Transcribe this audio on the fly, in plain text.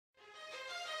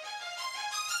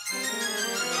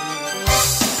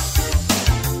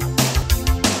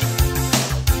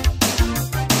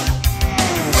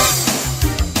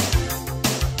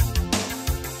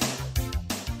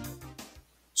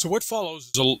So what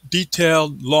follows is a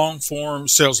detailed, long-form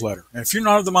sales letter. And if you're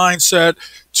not of the mindset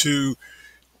to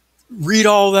read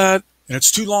all that and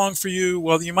it's too long for you,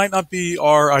 well, you might not be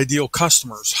our ideal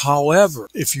customers. However,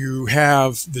 if you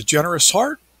have the generous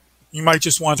heart, you might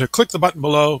just want to click the button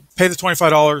below, pay the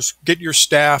 $25, get your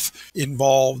staff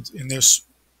involved in this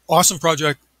awesome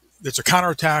project that's a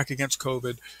counterattack against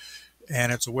COVID.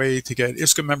 And it's a way to get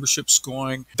ISCA memberships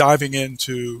going, diving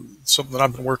into something that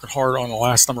I've been working hard on the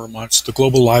last number of months, the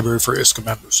global library for ISCA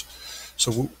members.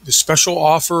 So the special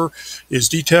offer is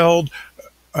detailed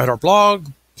at our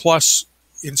blog, plus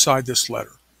inside this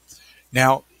letter.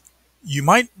 Now, you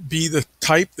might be the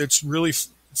type that's really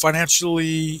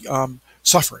financially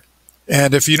suffering.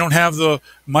 And if you don't have the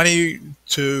money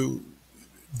to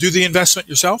do the investment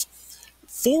yourself,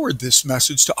 forward this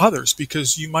message to others,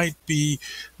 because you might be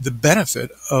the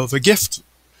benefit of a gift,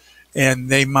 and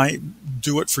they might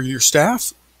do it for your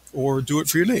staff or do it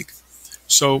for your league.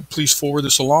 So please forward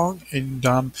this along, and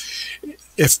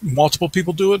if multiple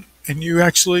people do it and you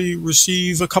actually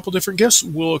receive a couple different gifts,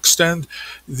 we'll extend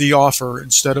the offer.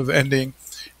 Instead of ending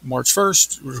March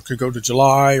 1st, it could go to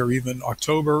July or even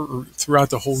October, or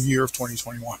throughout the whole year of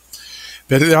 2021.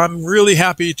 But I'm really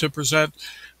happy to present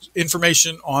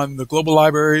information on the global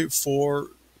library for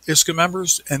ISCA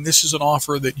members, and this is an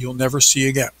offer that you'll never see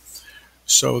again.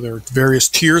 So there are various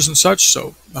tiers and such,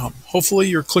 so hopefully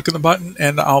you're clicking the button,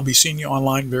 and I'll be seeing you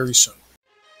online very soon.